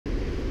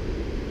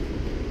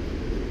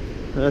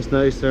That's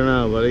nice there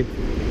now, buddy.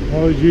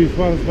 Oh geez,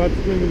 what a spot to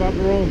bring back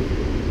around.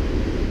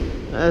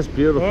 That's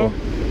beautiful. Oh.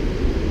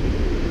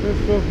 Let's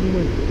go from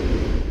the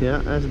Yeah,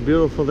 that's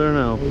beautiful there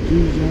now. Oh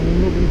geez,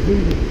 I'm looking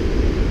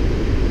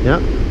through.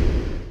 Yeah.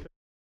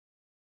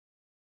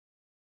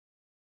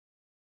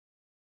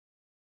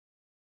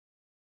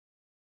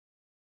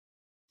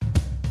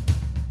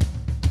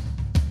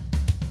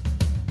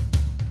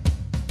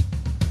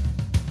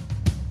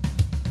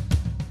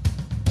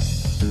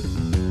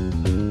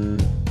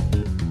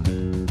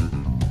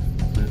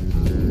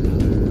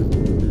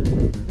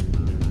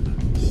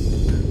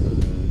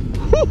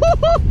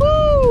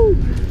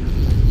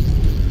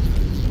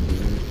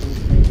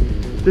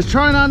 Just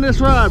trying on this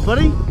rod,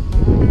 buddy.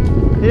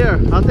 Here,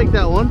 I'll take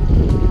that one.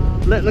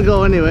 Letting it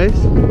go anyways.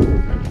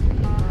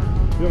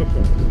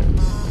 Beautiful.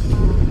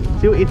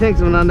 See what you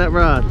think's on that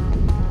rod.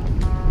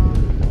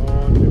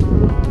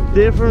 Oh,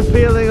 Different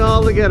feeling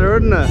altogether,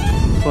 isn't it?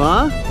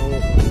 What?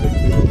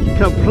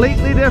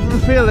 Completely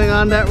different feeling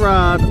on that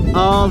rod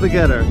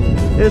altogether.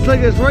 It's like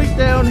it's right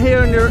down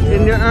here in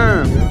your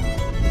arm.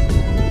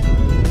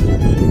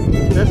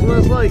 That's what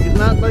it's like. It's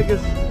not like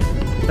it's.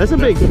 That's a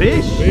big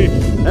fish.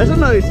 That's a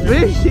nice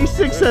fish. He's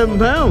 6-7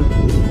 pounds.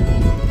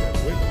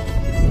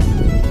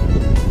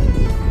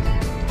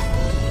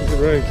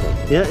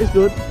 Yeah, it's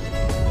good.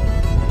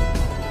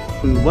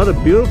 And what a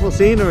beautiful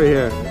scenery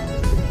here.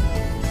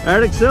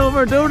 Atlantic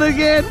Silver, do it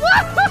again.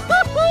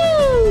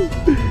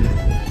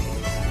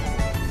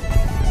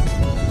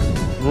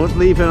 Won't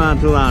leave him on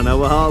too long. I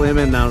will haul him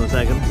in now in a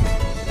second.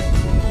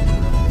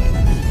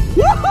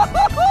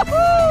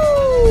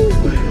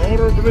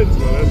 Outer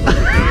Peninsula, that's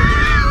what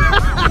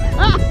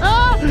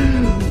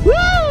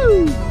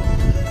Woo!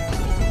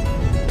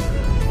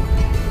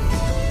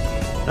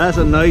 That's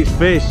a nice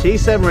fish.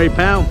 He's 7 or 8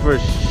 pounds for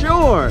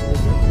sure.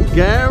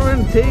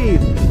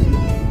 Guaranteed.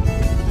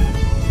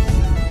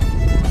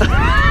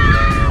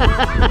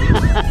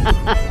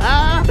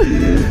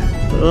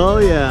 Oh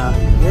yeah.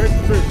 Where's the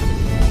fish?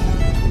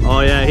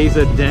 Oh yeah, he's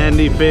a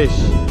dandy fish.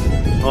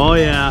 Oh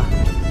yeah.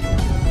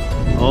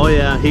 Oh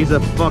yeah, he's a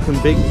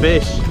fucking big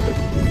fish.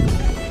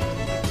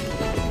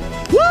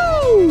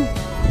 Woo!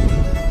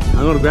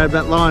 I'm gonna grab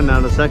that line now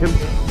in a second.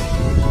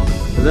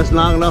 So that's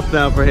long enough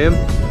now for him.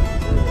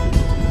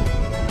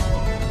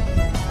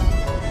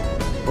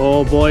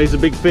 Oh boy, he's a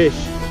big fish.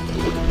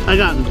 I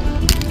got him.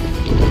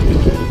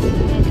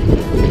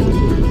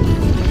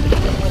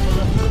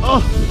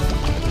 Oh!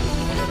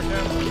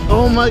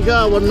 Oh my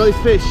god, what a nice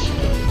fish.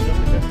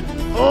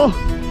 Oh!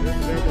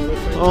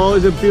 Oh,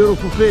 he's a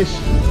beautiful fish.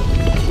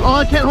 Oh,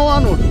 I can't hold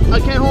on to him. I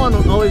can't hold on to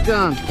him. Oh, he's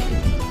gone.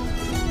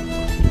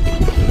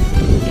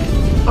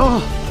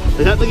 Oh,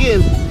 I got him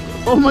again.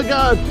 Oh my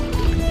god.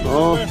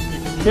 Oh,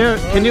 here,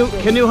 can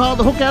you haul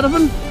the hook out of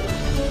him?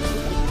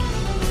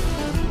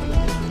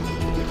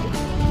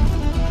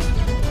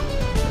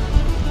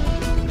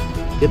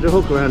 Get the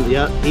hook around.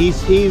 Yeah,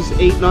 he's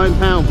 8-9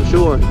 pounds for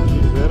sure.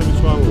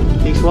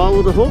 He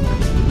swallowed the hook.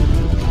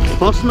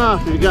 Busting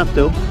off if you got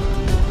to.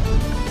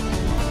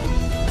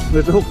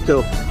 Where's the hook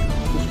though?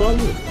 He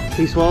swallowed it.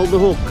 He swallowed the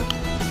hook.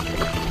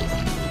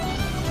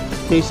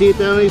 Can you see it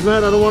down in his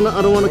mouth? I don't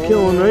wanna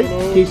kill him, right? No.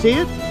 Can you see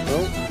it?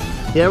 No.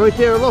 Yeah, right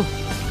there, look.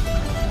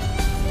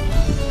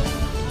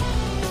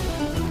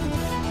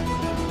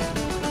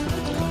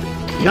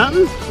 Got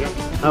him? Yeah.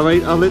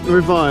 Alright, I'll let him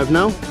revive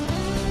now.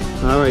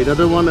 Alright, I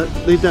don't want to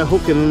leave that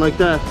hook in him like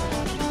that.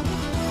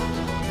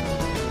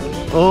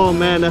 Oh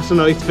man, that's a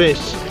nice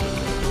fish.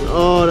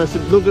 Oh,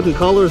 look at the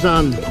colors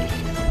on.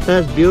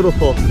 That's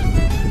beautiful.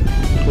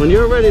 When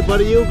you're ready,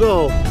 buddy, you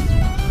go.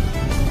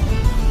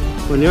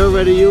 When you're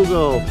ready, you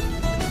go.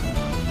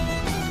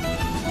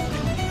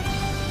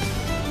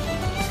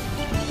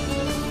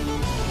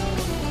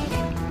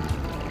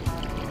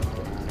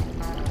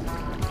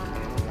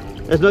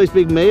 That's a nice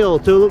big male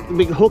too. Look, the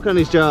big hook on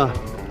his jaw.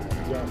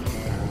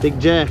 Big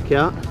jack,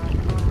 yeah.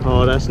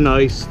 Oh, that's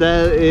nice.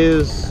 That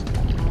is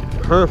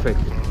perfect.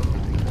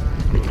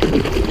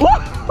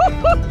 Woo!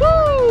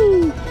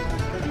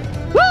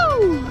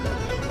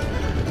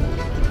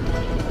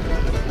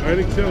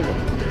 Atlantic Salmon.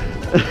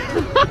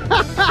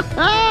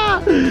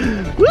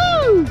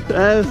 Woo!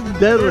 That's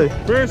deadly.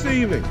 First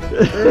evening.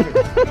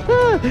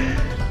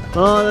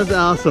 Oh, that's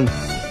awesome.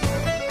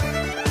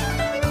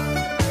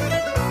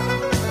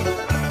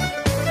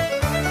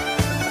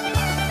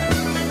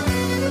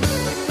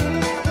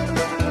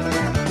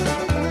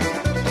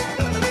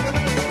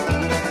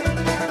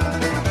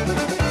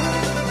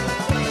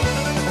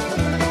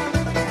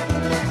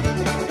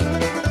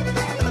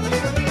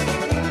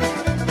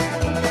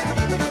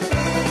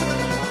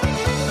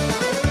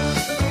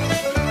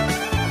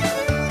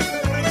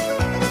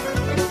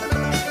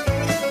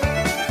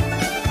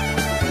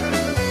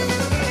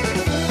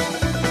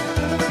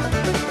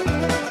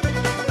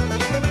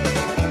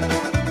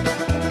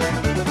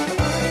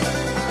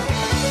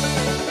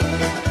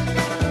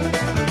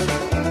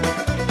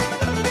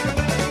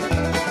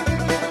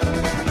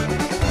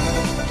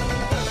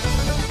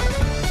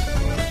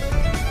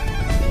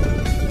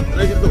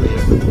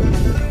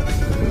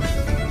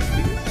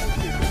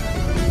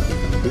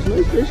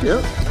 fish,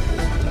 yeah.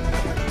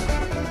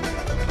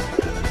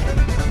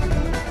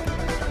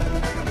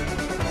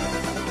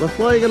 What's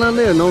flying on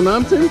there? No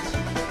nonsense?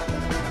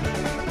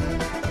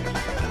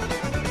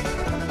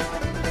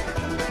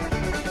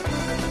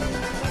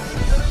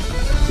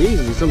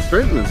 Jesus, some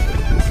straightening.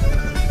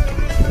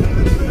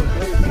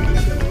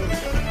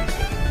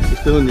 You're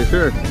still in your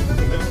shirt.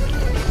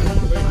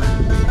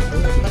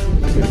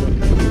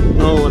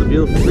 Oh, what a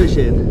beautiful fish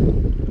head.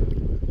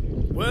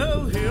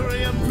 Well, here I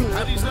am from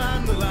Paddy's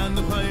land, the land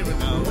of pirate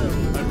now.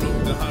 I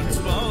broke the hearts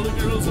of all the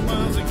girls and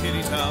boys in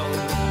Kitty Town.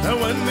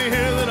 And when they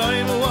hear that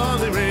I'm a wall,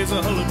 they raise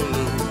a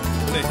hullabaloo.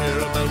 They hear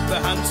about the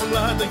handsome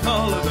lad, they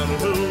call it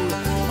Donahue.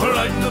 For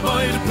I'm the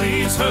boy to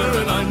please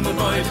her, and I'm the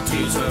boy to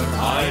tease her.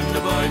 I'm the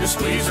boy to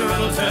squeeze her,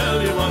 and I'll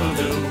tell you what I'll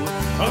do.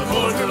 I'll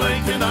court her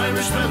like an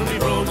Irish melody,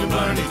 brogan,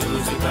 Barney,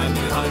 Tuesday, Bandy,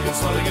 Halligan,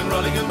 Swalligan,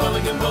 Rolligan,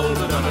 Mulligan, Bold,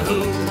 and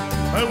Donahue.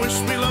 I wish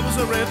me love was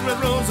a red, red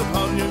rose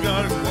upon your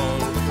garden wall,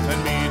 and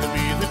me to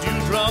be the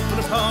dewdrop, and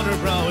upon her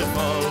brow it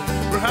fall.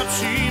 Perhaps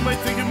she might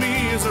think of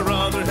me as a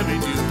rather heavy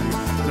dew.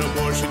 No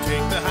more she'd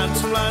take the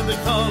handsome lad they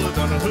call it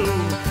Donahue.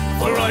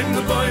 For I'm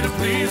the boy to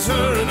please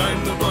her, and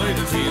I'm the boy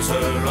to tease her.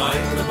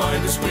 I'm the boy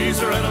to squeeze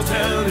her, and I'll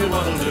tell you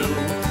what I'll do.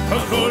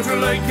 I'll court her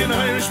like an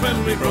Irish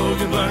melody,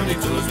 brogan, Barney,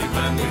 Tuesday,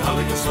 Bandy,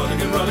 Halligan,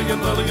 Swalligan, Rolligan,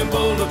 Mulligan,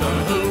 Bold, and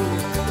Donahue.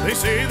 They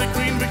say the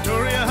Queen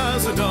Victoria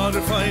has a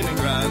daughter fine and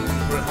grand.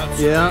 Perhaps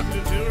she'll take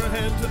it to her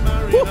head to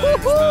marry an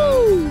Irish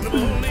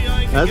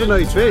man. That's a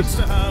nice fish.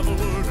 To have a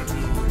word or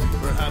two.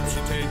 Perhaps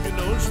she'll take a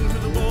notion to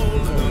the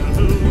Bold,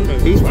 and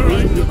Donahue. He's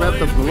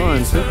wrapped up the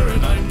line, sir.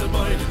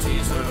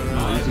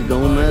 He's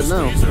going mad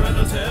now.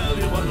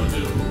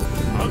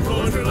 I'll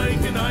court her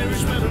like an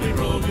Irish melody,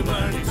 brogan,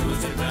 Barney,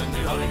 Tuesday, Bandy,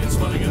 Halligan,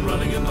 Swalligan,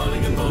 Rolligan,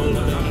 Mulligan, Bold,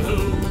 and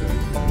Donahue.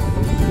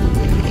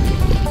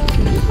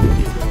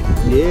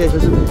 Yeah,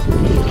 that's a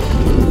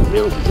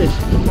beautiful fish.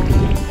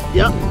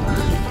 Yep.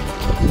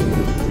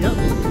 Yep.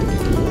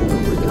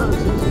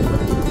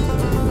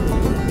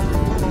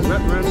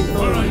 Wrap around his nose.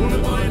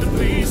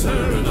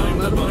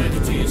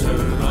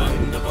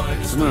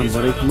 Come on,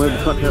 buddy. Come over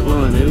and cut that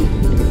line, Eddie.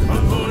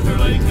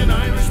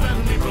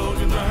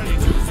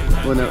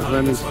 Oh, no,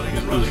 around his... Oh,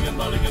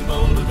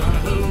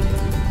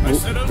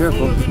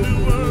 careful.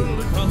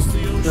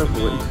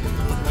 Careful with him.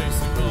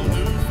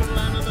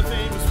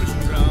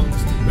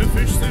 The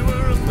fish they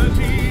were of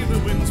plenty, the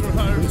winds were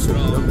hard and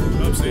strong.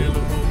 Up sailed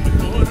home with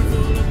water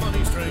full of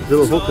money strength.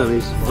 Little hook on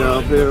his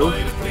job here.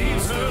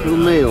 Little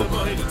nail.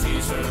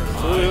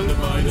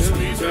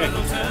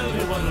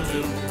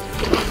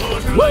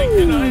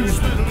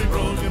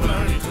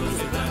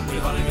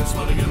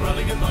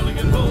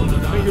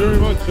 Thank you very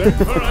much, sir.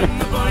 For I'm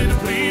the boy to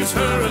please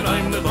her, and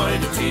I'm the boy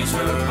to tease her.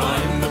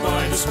 I'm the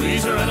boy to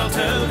squeeze her, and I'll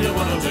tell you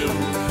what I'll do.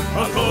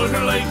 I'll court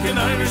her like an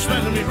Irish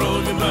melody,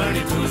 brogan,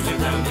 Barney, Tuesday,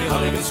 Bandy,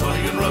 Halligan,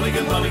 Swalligan,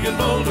 Rolligan, Mulligan,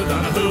 Bold, and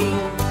Donahue.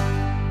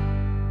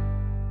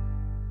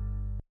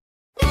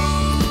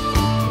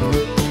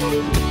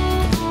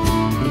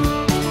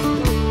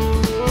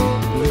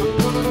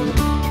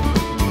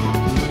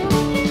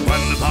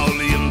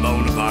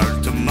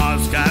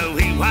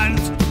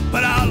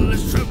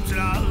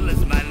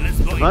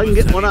 If I can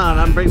get one on,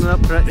 I'm bringing it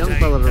up to that young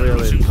fella to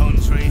reel in.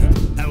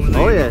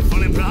 Oh yeah,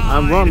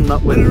 I'm running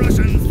up with him.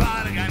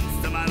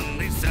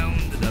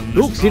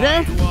 Look, see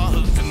there?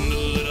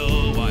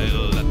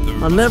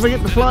 I'll never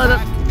get to fly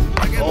that.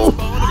 Oh!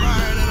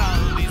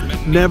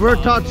 Never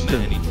touched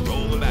him.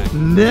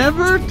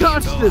 Never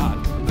touched him.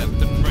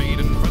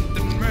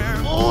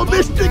 Oh,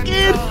 missed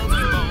again.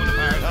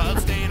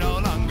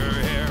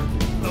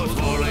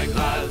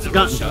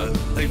 Got him.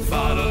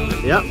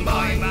 Yep.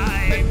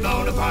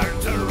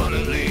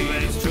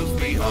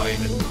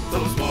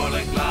 Those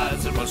warlike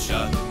lads in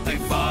Russia, they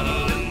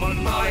follow in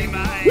one mind.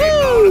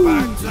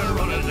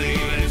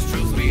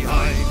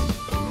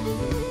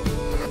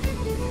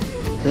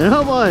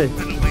 Yeah, boy.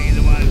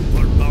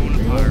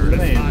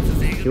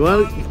 You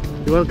want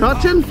to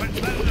touch him?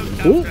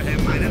 Ooh.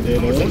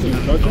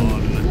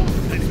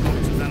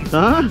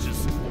 Huh?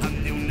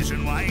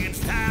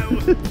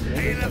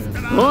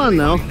 Go on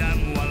now.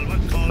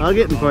 I'll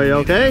get him for you,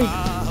 okay?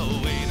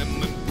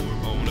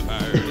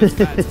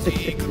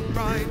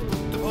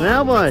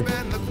 Now, boy,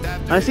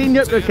 I seen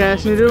you up there,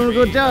 Cash, and you're doing a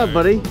good job,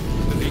 buddy.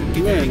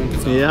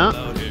 Yeah,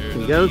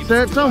 you gotta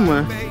start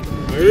somewhere. I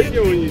heard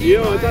you when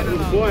you I thought it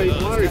was a boy.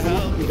 Water come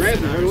up and grab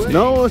me right away.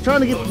 No, I was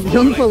trying to get the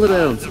young fella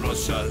down. He's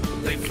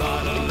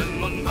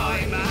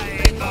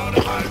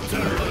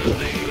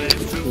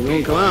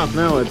gonna come off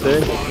now, I'd say.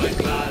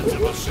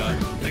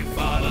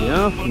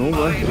 Yeah, no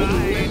way.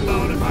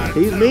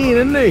 He's mean,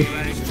 isn't he?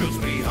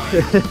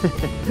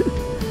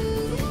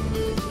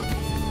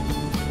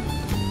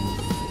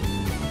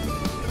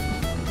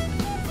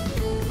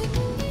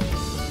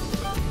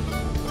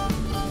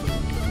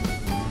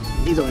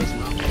 He's only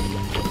small.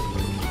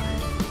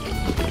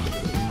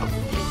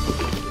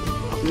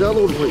 He's all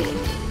over the place.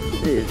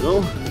 There you go.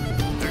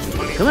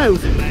 Come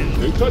out.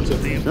 Don't touch it.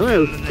 Come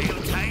out.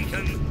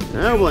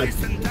 Now what?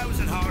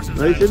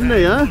 Nice, isn't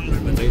he, huh?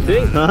 You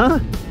think? Huh?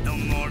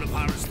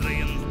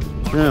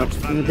 Now, you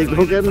can take the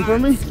hook out in for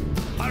me?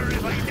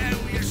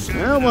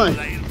 Oh boy.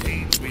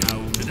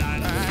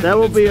 That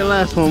will be your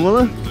last one, will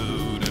it?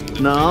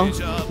 No.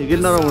 You get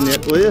another one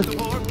yet, will you?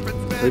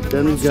 Right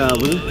down his job,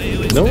 will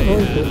you? No, we're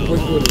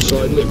going to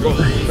side lip.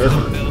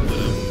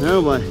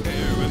 Oh boy.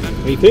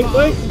 What do you think,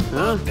 mate?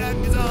 Huh?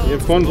 You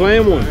have fun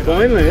playing one,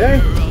 finally, eh?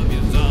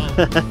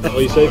 What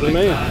do you say for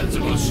me?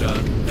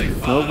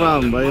 No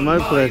problem, buddy. My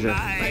pleasure.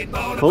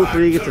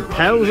 Hopefully he gets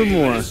 1,000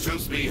 more.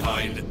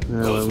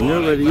 Well, when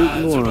you're ready, you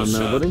can go on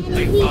now, buddy.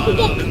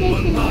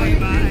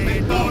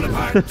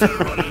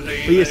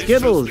 For your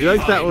Skittles, you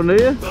like that one, do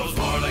you?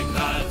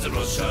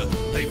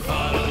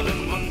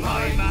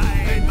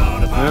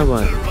 Yeah,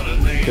 boy.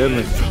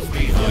 Goodness.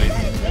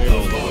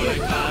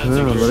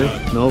 Yeah, buddy.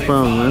 No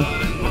problem, man.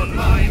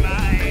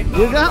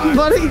 You got him,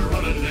 buddy.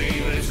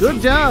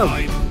 Good job.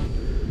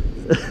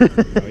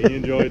 Oh, you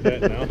enjoyed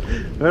that now.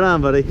 Right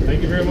on, buddy.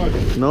 Thank you very much.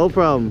 No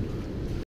problem.